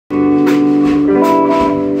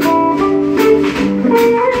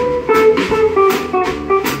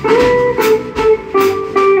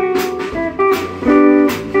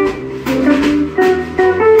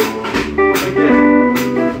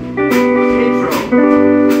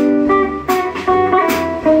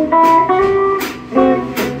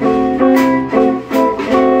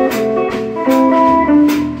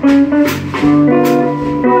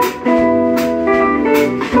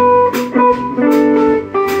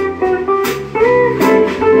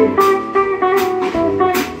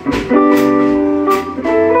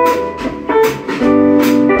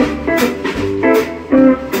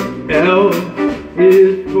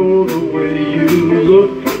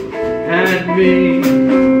me.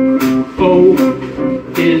 O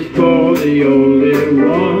is for the only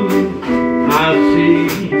one I see.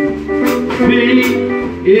 P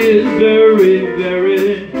is very, very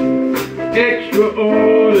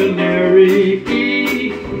extraordinary. E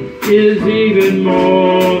is even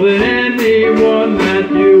more than anyone that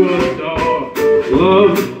you adore.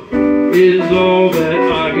 Love is all that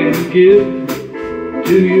I can give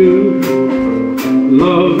to you.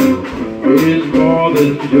 Love is more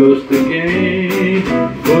than just a game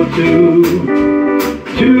for two.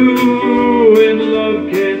 Two in love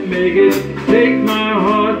can make it. Take my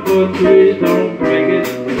heart, but please don't break it.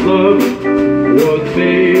 Love was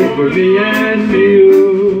made for me and you.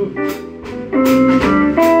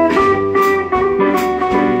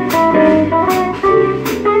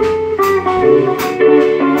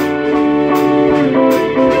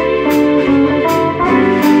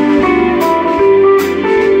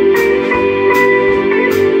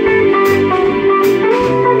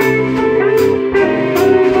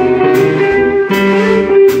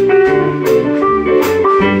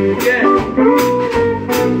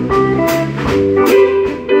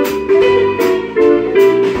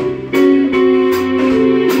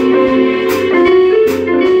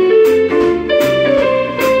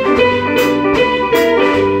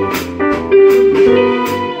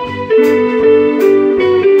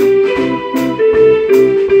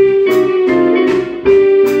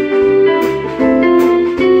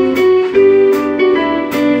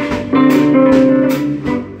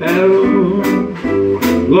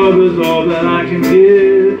 Love is all that I can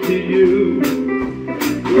give to you.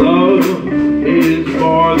 Love is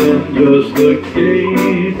more than just a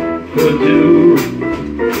game for two.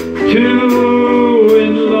 Two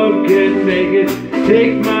in love can make it.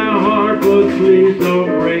 Take my heart, but please don't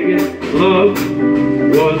break it. Love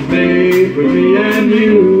was made for me and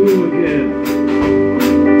you again.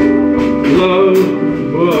 Love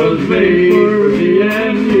was made for me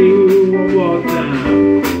and you one more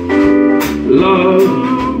time. Love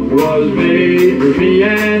was made for me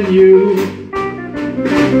and you.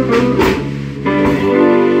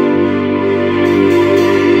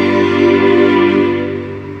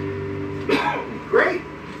 Great.